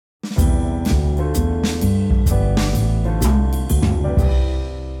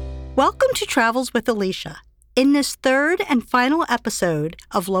Welcome to Travels with Alicia. In this third and final episode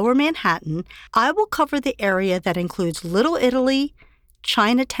of Lower Manhattan, I will cover the area that includes Little Italy,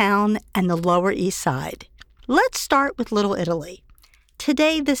 Chinatown, and the Lower East Side. Let's start with Little Italy.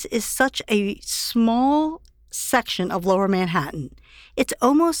 Today, this is such a small section of Lower Manhattan. It's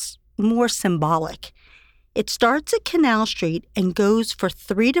almost more symbolic. It starts at Canal Street and goes for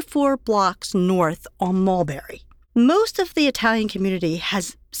 3 to 4 blocks north on Mulberry. Most of the Italian community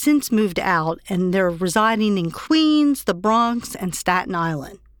has since moved out, and they're residing in Queens, the Bronx, and Staten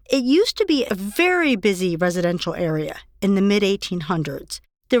Island. It used to be a very busy residential area in the mid-1800s.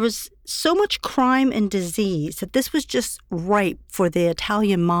 There was so much crime and disease that this was just ripe for the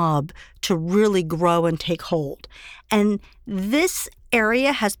Italian mob to really grow and take hold. And this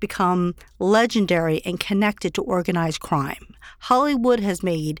area has become legendary and connected to organized crime. Hollywood has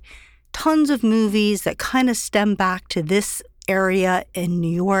made tons of movies that kind of stem back to this area in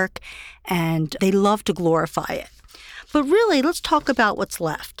New York, and they love to glorify it. But really, let's talk about what's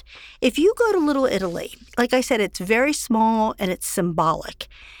left. If you go to Little Italy, like I said, it's very small and it's symbolic.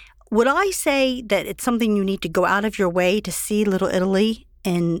 Would I say that it's something you need to go out of your way to see Little Italy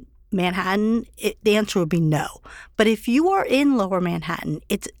in Manhattan? The answer would be no. But if you are in Lower Manhattan,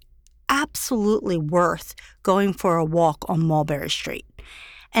 it's absolutely worth going for a walk on Mulberry Street.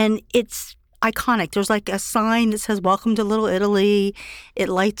 And it's iconic. There's like a sign that says, "Welcome to Little Italy." It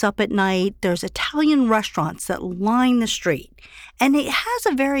lights up at night. There's Italian restaurants that line the street. And it has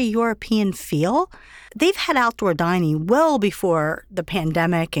a very European feel. They've had outdoor dining well before the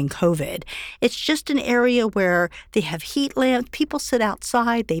pandemic and COVID. It's just an area where they have heat lamps. People sit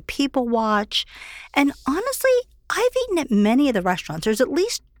outside. They people watch. And honestly, I've eaten at many of the restaurants. There's at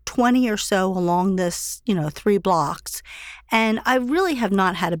least 20 or so along this, 3 blocks. And I really have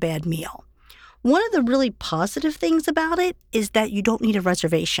not had a bad meal. One of the really positive things about it is that you don't need a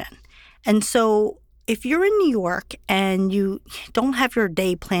reservation. And so if you're in New York and you don't have your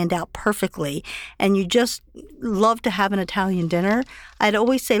day planned out perfectly and you just love to have an Italian dinner, I'd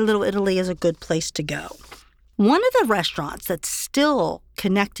always say Little Italy is a good place to go. One of the restaurants that's still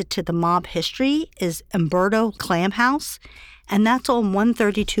connected to the mob history is Umberto Clam House, and that's on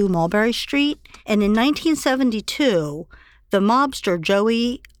 132 Mulberry Street. And in 1972, the mobster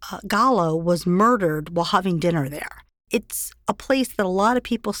Joey Gallo was murdered while having dinner there. It's a place that a lot of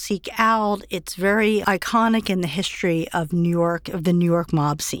people seek out. It's very iconic in the history of New York, of the New York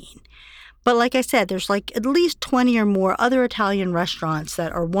mob scene. But like I said, there's like at least 20 or more other Italian restaurants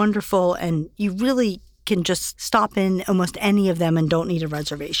that are wonderful, and you really can just stop in almost any of them and don't need a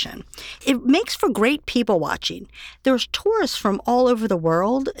reservation. It makes for great people watching. There's tourists from all over the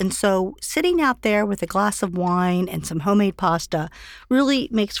world, and so sitting out there with a glass of wine and some homemade pasta really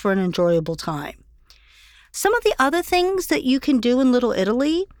makes for an enjoyable time. Some of the other things that you can do in Little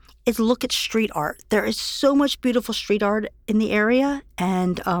Italy is look at street art. There is so much beautiful street art in the area,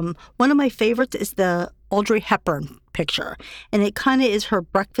 and one of my favorites is the Audrey Hepburn picture, and it kind of is her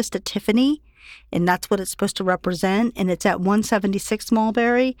breakfast at Tiffany, and that's what it's supposed to represent, and it's at 176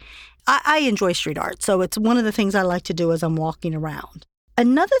 Mulberry. I enjoy street art, so it's one of the things I like to do as I'm walking around.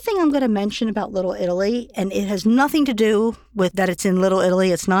 Another thing I'm going to mention about Little Italy, and it has nothing to do with that it's in Little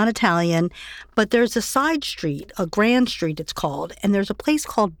Italy, it's not Italian, but there's a side street, a Grand Street it's called, and there's a place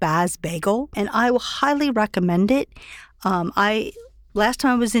called Baz Bagel, and I will highly recommend it. Last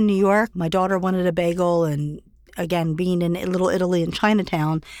time I was in New York, my daughter wanted a bagel, and again, being in Little Italy and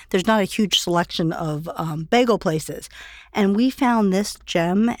Chinatown, there's not a huge selection of bagel places. And we found this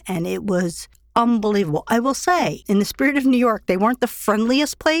gem, and it was unbelievable. I will say, in the spirit of New York, they weren't the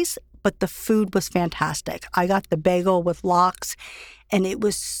friendliest place, but the food was fantastic. I got the bagel with lox, and it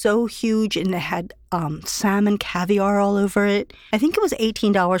was so huge, and it had salmon caviar all over it. I think it was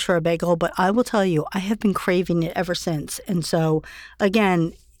 $18 for a bagel, but I will tell you, I have been craving it ever since. And so,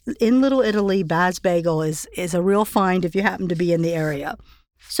 again, in Little Italy, Baz Bagel is a real find if you happen to be in the area.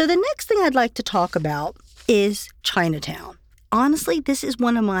 So the next thing I'd like to talk about is Chinatown. Honestly, this is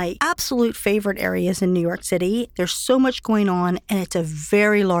one of my absolute favorite areas in New York City. There's so much going on, and it's a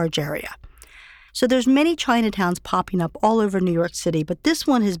very large area. So there's many Chinatowns popping up all over New York City, but this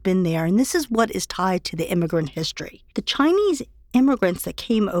one has been there, and this is what is tied to the immigrant history. The Chinese immigrants that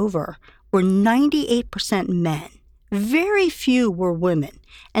came over were 98% men. Very few were women,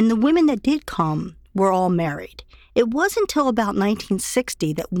 and the women that did come were all married. It wasn't until about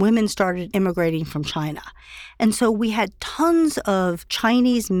 1960 that women started immigrating from China. And so we had tons of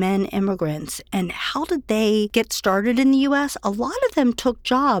Chinese men immigrants. And how did they get started in the U.S.? A lot of them took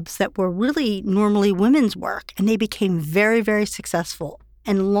jobs that were really normally women's work, and they became very, very successful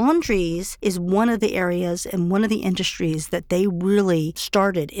And laundries is one of the areas and one of the industries that they really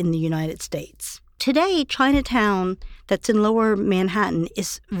started in the United States. Today, Chinatown, that's in Lower Manhattan,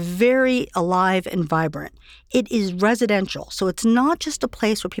 is very alive and vibrant. It is residential, so it's not just a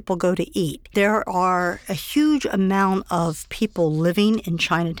place where people go to eat. There are a huge amount of people living in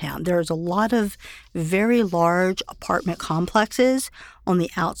Chinatown. There's a lot of very large apartment complexes on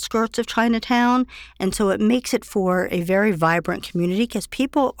the outskirts of Chinatown, and so it makes it for a very vibrant community because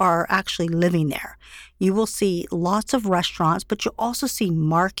people are actually living there. You will see lots of restaurants, but you'll also see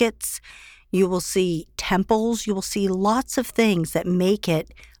markets. You will see temples. You will see lots of things that make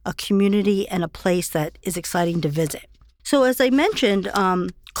it a community and a place that is exciting to visit. So as I mentioned,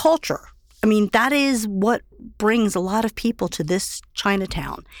 culture. I mean, that is what brings a lot of people to this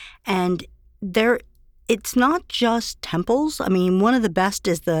Chinatown. And it's not just temples. I mean, one of the best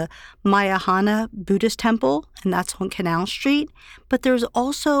is the Mahayana Buddhist temple, and that's on Canal Street. But there's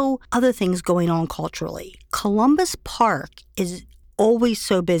also other things going on culturally. Columbus Park is always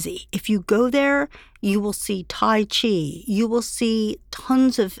so busy. If you go there, you will see Tai Chi. You will see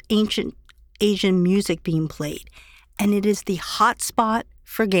tons of ancient Asian music being played. And it is the hot spot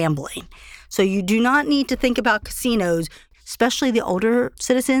for gambling. So you do not need to think about casinos, especially the older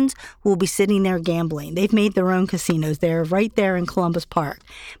citizens who will be sitting there gambling. They've made their own casinos. They're right there in Columbus Park.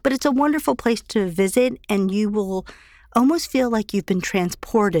 But it's a wonderful place to visit, and you will almost feel like you've been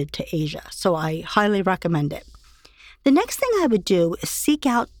transported to Asia. So I highly recommend it. The next thing I would do is seek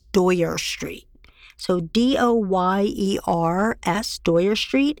out Doyer Street. So Doyers, Doyer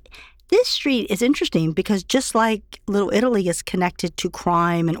Street. This street is interesting because just like Little Italy is connected to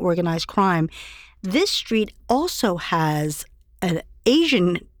crime and organized crime, this street also has an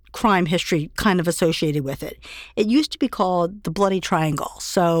Asian crime history kind of associated with it. It used to be called the Bloody Triangle.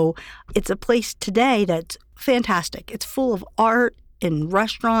 So it's a place today that's fantastic. It's full of art and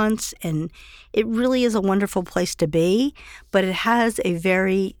restaurants, and it really is a wonderful place to be, but it has a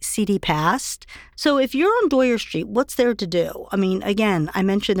very seedy past. So if you're on Doyer Street, what's there to do? I mean, again, I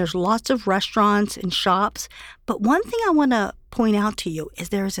mentioned there's lots of restaurants and shops, but one thing I want to point out to you is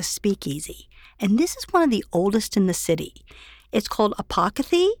there is a speakeasy, and this is one of the oldest in the city. It's called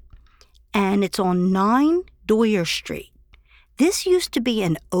Apocathy, and it's on 9 Doyer Street. This used to be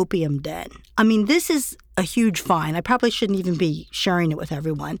an opium den. I mean, this is a huge find. I probably shouldn't even be sharing it with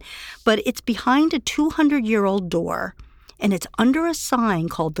everyone. But it's behind a 200-year-old door, and it's under a sign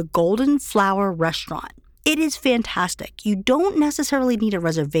called the Golden Flower Restaurant. It is fantastic. You don't necessarily need a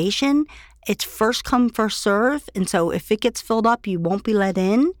reservation. It's first come, first serve, and so if it gets filled up, you won't be let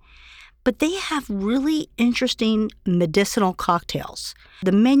in. But they have really interesting medicinal cocktails.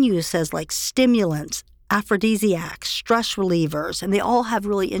 The menu says like stimulants, aphrodisiacs, stress relievers, and they all have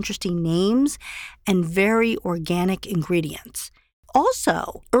really interesting names and very organic ingredients.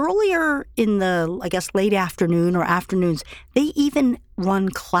 Also, earlier in the, late afternoon or afternoons, they even run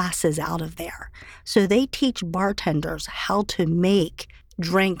classes out of there. So they teach bartenders how to make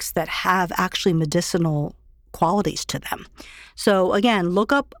drinks that have actually medicinal qualities to them. So again,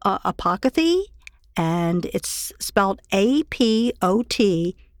 look up Apocathy, and it's spelled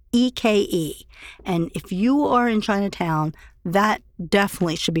Apoteke. And if you are in Chinatown, that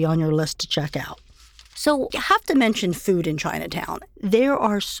definitely should be on your list to check out. So you have to mention food in Chinatown. There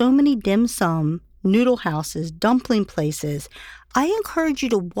are so many dim sum, noodle houses, dumpling places. I encourage you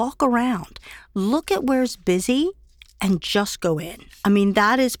to walk around, look at where's busy, and just go in. I mean,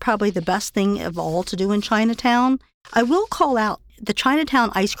 that is probably the best thing of all to do in Chinatown. I will call out the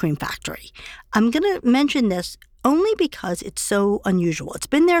Chinatown Ice Cream Factory. I'm going to mention this only because it's so unusual. It's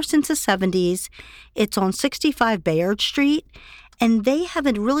been there since the 70s. It's on 65 Bayard Street, and they have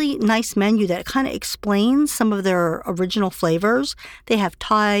a really nice menu that kind of explains some of their original flavors. They have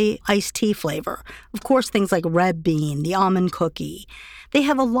Thai iced tea flavor. Of course, things like red bean, the almond cookie. They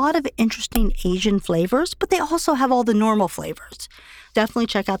have a lot of interesting Asian flavors, but they also have all the normal flavors. Definitely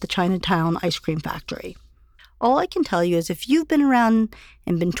check out the Chinatown Ice Cream Factory. All I can tell you is if you've been around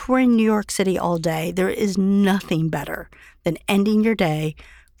and been touring New York City all day, there is nothing better than ending your day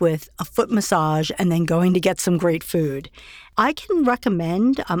with a foot massage and then going to get some great food. I can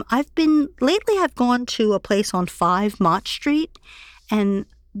recommend, I've gone to a place on 5 Mott Street, and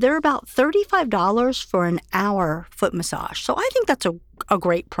they're about $35 for an hour foot massage. So I think that's a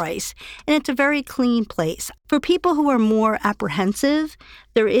great price. And it's a very clean place. For people who are more apprehensive,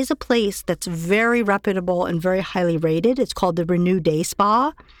 there is a place that's very reputable and very highly rated. It's called the Renew Day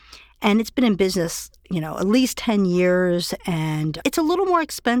Spa. And it's been in business, at least 10 years. And it's a little more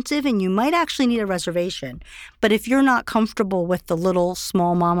expensive and you might actually need a reservation. But if you're not comfortable with the little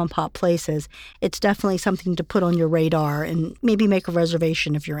small mom and pop places, it's definitely something to put on your radar and maybe make a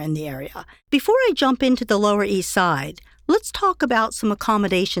reservation if you're in the area. Before I jump into the Lower East Side, let's talk about some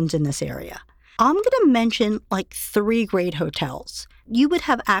accommodations in this area. I'm going to mention 3 great hotels. You would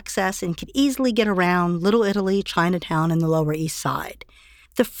have access and could easily get around Little Italy, Chinatown, and the Lower East Side.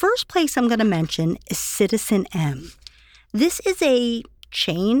 The first place I'm going to mention is Citizen M. This is a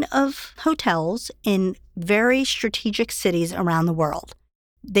chain of hotels in very strategic cities around the world.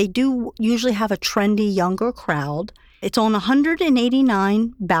 They do usually have a trendy, younger crowd. It's on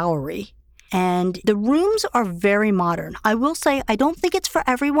 189 Bowery, and the rooms are very modern. I will say I don't think it's for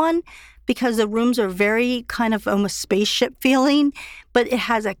everyone because the rooms are very kind of almost spaceship feeling, but it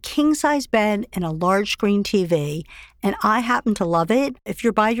has a king-size bed and a large screen TV, and I happen to love it. If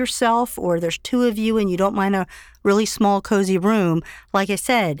you're by yourself or there's 2 of you and you don't mind a really small, cozy room, like I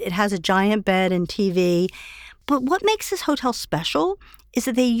said, it has a giant bed and TV. But what makes this hotel special is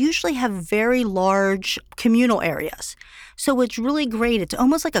that they usually have very large communal areas. So it's really great. It's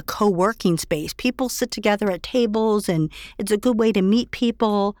almost like a co-working space. People sit together at tables, and it's a good way to meet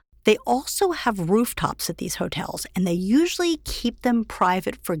people. They also have rooftops at these hotels, and they usually keep them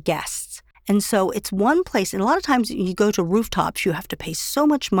private for guests. And so it's one place, and a lot of times you go to rooftops, you have to pay so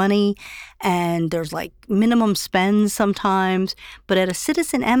much money, and there's minimum spends sometimes. But at a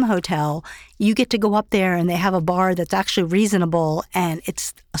Citizen M hotel, you get to go up there, and they have a bar that's actually reasonable, and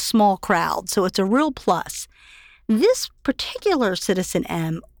it's a small crowd. So it's a real plus. This particular Citizen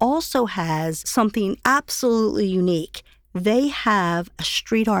M also has something absolutely unique. They have a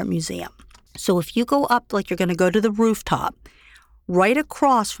street art museum. So if you go up you're going to go to the rooftop, right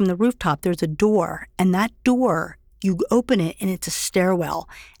across from the rooftop, there's a door. And that door, you open it and it's a stairwell.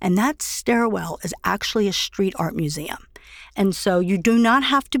 And that stairwell is actually a street art museum. And so you do not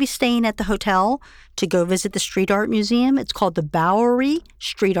have to be staying at the hotel to go visit the street art museum. It's called the Bowery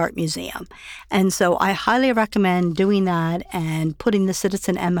Street Art Museum. And so I highly recommend doing that and putting the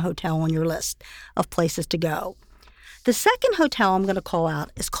Citizen M Hotel on your list of places to go. The second hotel I'm going to call out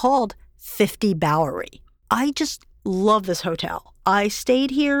is called 50 Bowery. I just love this hotel. I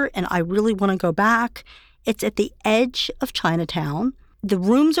stayed here and I really want to go back. It's at the edge of Chinatown. The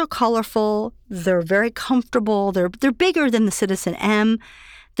rooms are colorful. They're very comfortable. They're bigger than the Citizen M.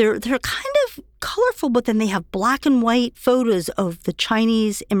 They're kind of colorful, but then they have black and white photos of the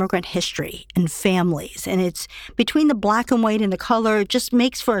Chinese immigrant history and families. And it's between the black and white and the color, it just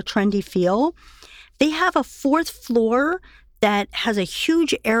makes for a trendy feel. They have a 4th floor that has a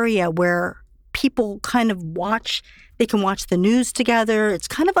huge area where people kind of watch. They can watch the news together. It's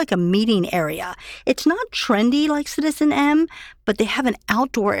kind of like a meeting area. It's not trendy like Citizen M, but they have an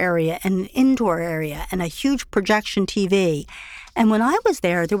outdoor area and an indoor area and a huge projection TV. And when I was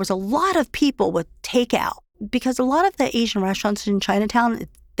there was a lot of people with takeout because a lot of the Asian restaurants in Chinatown,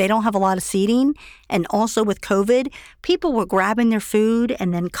 they don't have a lot of seating. And also with COVID, people were grabbing their food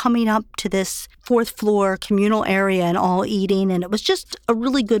and then coming up to this 4th floor communal area and all eating. And it was just a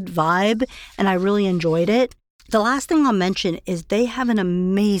really good vibe, and I really enjoyed it. The last thing I'll mention is they have an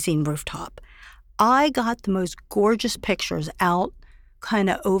amazing rooftop. I got the most gorgeous pictures out kind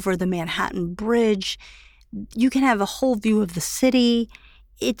of over the Manhattan Bridge. You can have a whole view of the city.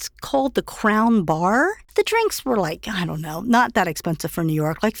 It's called the Crown Bar. The drinks were not that expensive for New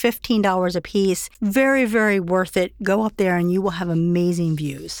York, $15 a piece. Very, very worth it. Go up there and you will have amazing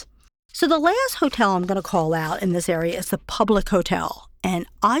views. So the last hotel I'm going to call out in this area is the Public Hotel. And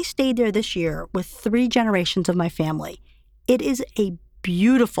I stayed there this year with 3 generations of my family. It is a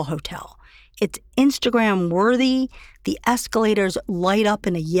beautiful hotel. It's Instagram worthy. The escalators light up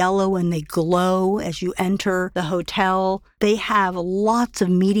in a yellow and they glow as you enter the hotel. They have lots of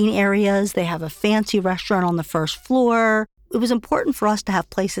meeting areas. They have a fancy restaurant on the 1st floor. It was important for us to have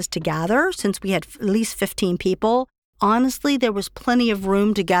places to gather since we had at least 15 people. Honestly, there was plenty of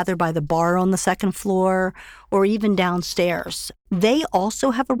room to gather by the bar on the 2nd floor or even downstairs. They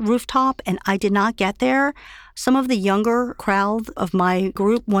also have a rooftop, and I did not get there. Some of the younger crowd of my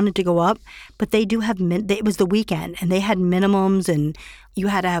group wanted to go up, but they do have, it was the weekend, and they had minimums, and you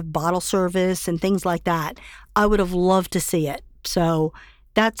had to have bottle service and things like that. I would have loved to see it. So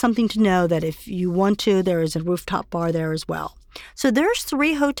that's something to know that if you want to, there is a rooftop bar there as well. So there's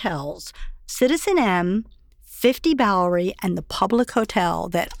 3 hotels, Citizen M, 50 Bowery, and the Public Hotel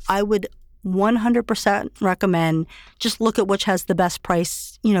that I would 100% recommend. Just look at which has the best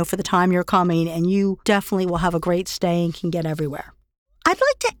price, for the time you're coming, and you definitely will have a great stay and can get everywhere. I'd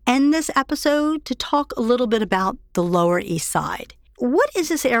like to end this episode to talk a little bit about the Lower East Side. what is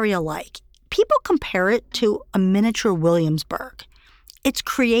this area like? People compare it to a miniature Williamsburg. It's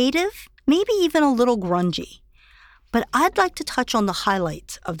creative, maybe even a little grungy. But I'd like to touch on the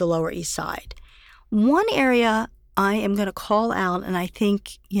highlights of the Lower East Side. One area I am going to call out, and I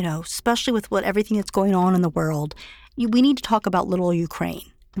think, especially with everything that's going on in the world, we need to talk about Little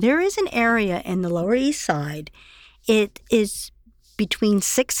Ukraine. There is an area in the Lower East Side. It is between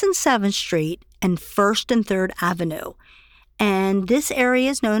 6th and 7th Street and 1st and 3rd Avenue. And this area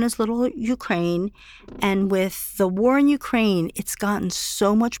is known as Little Ukraine. And with the war in Ukraine, it's gotten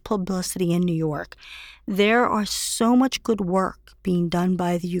so much publicity in New York. There are so much good work being done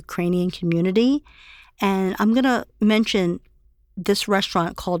by the Ukrainian community. And I'm going to mention this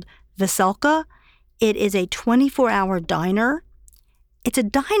restaurant called Veselka. It is a 24-hour diner. It's a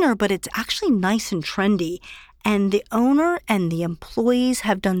diner, but it's actually nice and trendy. And the owner and the employees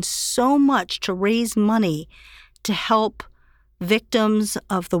have done so much to raise money to help victims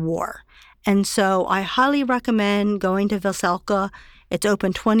of the war. And so I highly recommend going to Veselka. It's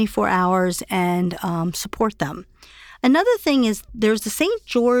open 24 hours and support them. Another thing is there's the St.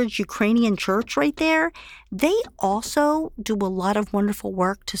 George Ukrainian Church right there. They also do a lot of wonderful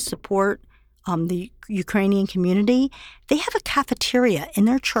work to support the Ukrainian community. They have a cafeteria in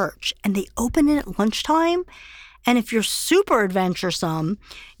their church, and they open it at lunchtime. And if you're super adventuresome,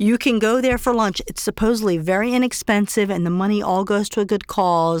 you can go there for lunch. It's supposedly very inexpensive, and the money all goes to a good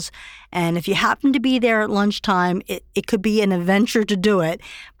cause. And if you happen to be there at lunchtime, it could be an adventure to do it.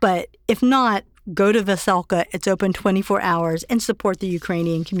 But if not, go to Veselka. It's open 24 hours and support the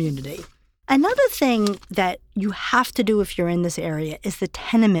Ukrainian community. Another thing that you have to do if you're in this area is the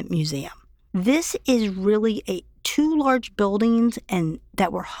Tenement Museum. This is really two large buildings and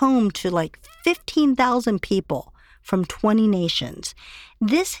that were home to 15,000 people from 20 nations.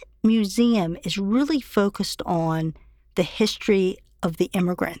 This museum is really focused on the history of the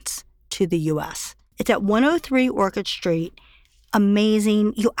immigrants to the U.S. It's at 103 Orchard Street.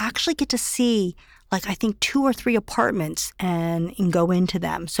 Amazing. You'll actually get to see I think 2 or 3 apartments and go into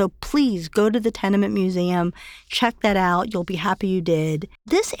them. So please go to the Tenement Museum, check that out. You'll be happy you did.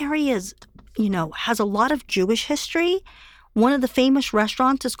 This area is, has a lot of Jewish history. One of the famous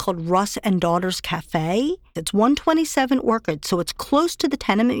restaurants is called Russ and Daughters Cafe. It's 127 Orchard, so it's close to the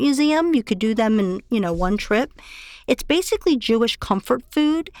Tenement Museum. You could do them in, one trip. It's basically Jewish comfort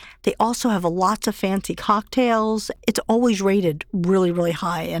food. They also have lots of fancy cocktails. It's always rated really, really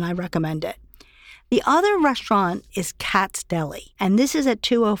high, and I recommend it. The other restaurant is Kat's Deli, and this is at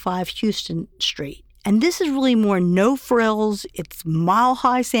 205 Houston Street. And this is really more no frills. It's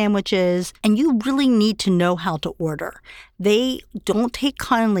mile-high sandwiches, and you really need to know how to order. They don't take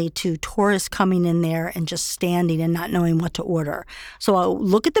kindly to tourists coming in there and just standing and not knowing what to order. So I'll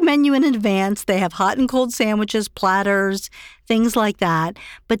look at the menu in advance. They have hot and cold sandwiches, platters, things like that.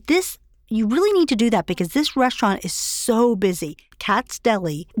 But you really need to do that because this restaurant is so busy. Kat's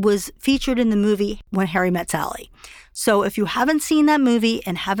Deli was featured in the movie When Harry Met Sally. So if you haven't seen that movie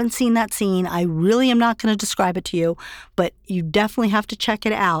and haven't seen that scene, I really am not going to describe it to you, but you definitely have to check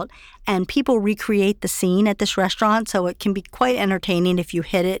it out. And people recreate the scene at this restaurant, so it can be quite entertaining if you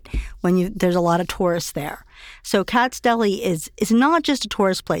hit it when there's a lot of tourists there. So Kat's Deli is not just a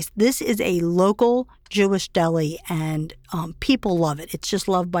tourist place. This is a local Jewish deli, and people love it. It's just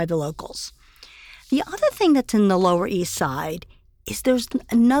loved by the locals. The other thing that's in the Lower East Side is there's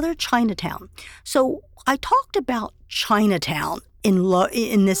another Chinatown. So I talked about Chinatown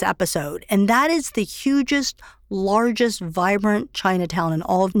in this episode, and that is the hugest, largest, vibrant Chinatown in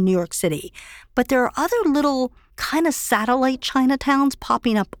all of New York City. But there are other little kind of satellite Chinatowns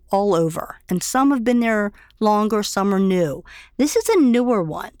popping up all over, and some have been there longer, some are new. This is a newer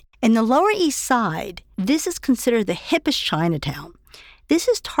one. In the Lower East Side, this is considered the hippest Chinatown. This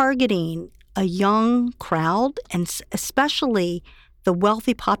is targeting a young crowd, and especially the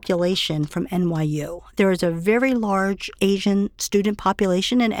wealthy population from NYU. There is a very large Asian student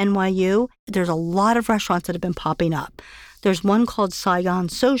population in NYU. There's a lot of restaurants that have been popping up. There's one called Saigon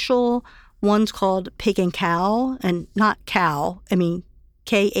Social, one's called Pig and Cow, and not cow,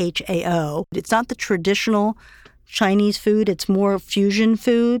 Khao. It's not the traditional Chinese food, it's more fusion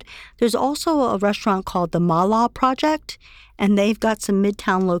food. There's also a restaurant called the Mala Project, and they've got some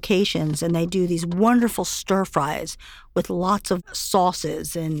Midtown locations, and they do these wonderful stir fries with lots of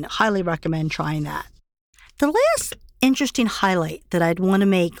sauces, and highly recommend trying that. The last interesting highlight that I'd want to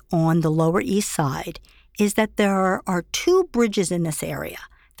make on the Lower East Side is that there are 2 bridges in this area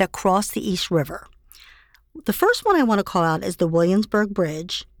that cross the East River. The first one I want to call out is the Williamsburg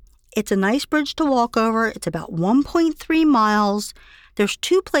Bridge. It's a nice bridge to walk over. It's about 1.3 miles. There's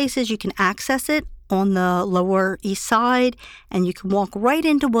 2 places you can access it on the Lower East Side, and you can walk right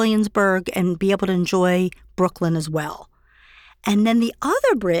into Williamsburg and be able to enjoy Brooklyn as well. And then the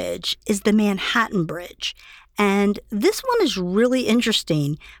other bridge is the Manhattan Bridge. And this one is really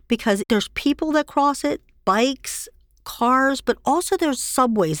interesting because there's people that cross it, bikes, cars, but also there's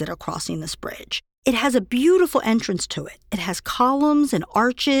subways that are crossing this bridge. It has a beautiful entrance to it. It has columns and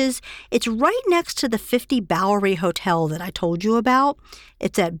arches. It's right next to the 50 Bowery Hotel that I told you about.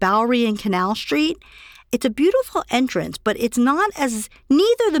 It's at Bowery and Canal Street. It's a beautiful entrance, but it's not as,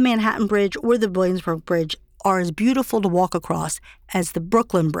 neither the Manhattan Bridge or the Williamsburg Bridge are as beautiful to walk across as the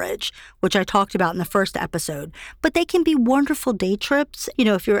Brooklyn Bridge, which I talked about in the first episode. But they can be wonderful day trips. You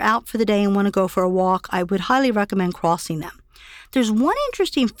know, if you're out for the day and want to go for a walk, I would highly recommend crossing them. There's one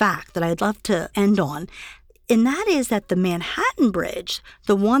interesting fact that I'd love to end on, and that is that the Manhattan Bridge,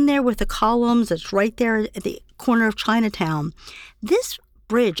 the one there with the columns that's right there at the corner of Chinatown, this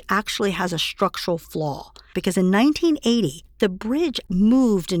bridge actually has a structural flaw because in 1980, the bridge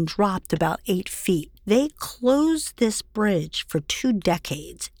moved and dropped about 8 feet. They closed this bridge for 2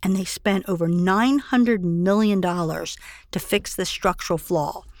 decades, and they spent over $900 million to fix this structural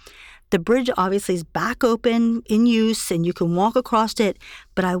flaw. The bridge obviously is back open, in use, and you can walk across it.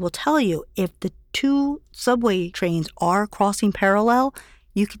 But I will tell you, if the 2 subway trains are crossing parallel,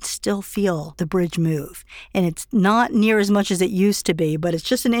 you can still feel the bridge move. And it's not near as much as it used to be, but it's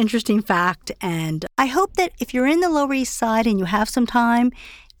just an interesting fact. And I hope that if you're in the Lower East Side and you have some time,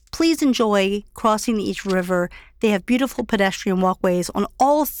 please enjoy crossing the East River. They have beautiful pedestrian walkways on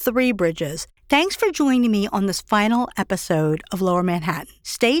all 3 bridges. Thanks for joining me on this final episode of Lower Manhattan.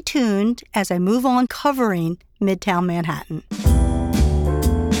 Stay tuned as I move on covering Midtown Manhattan.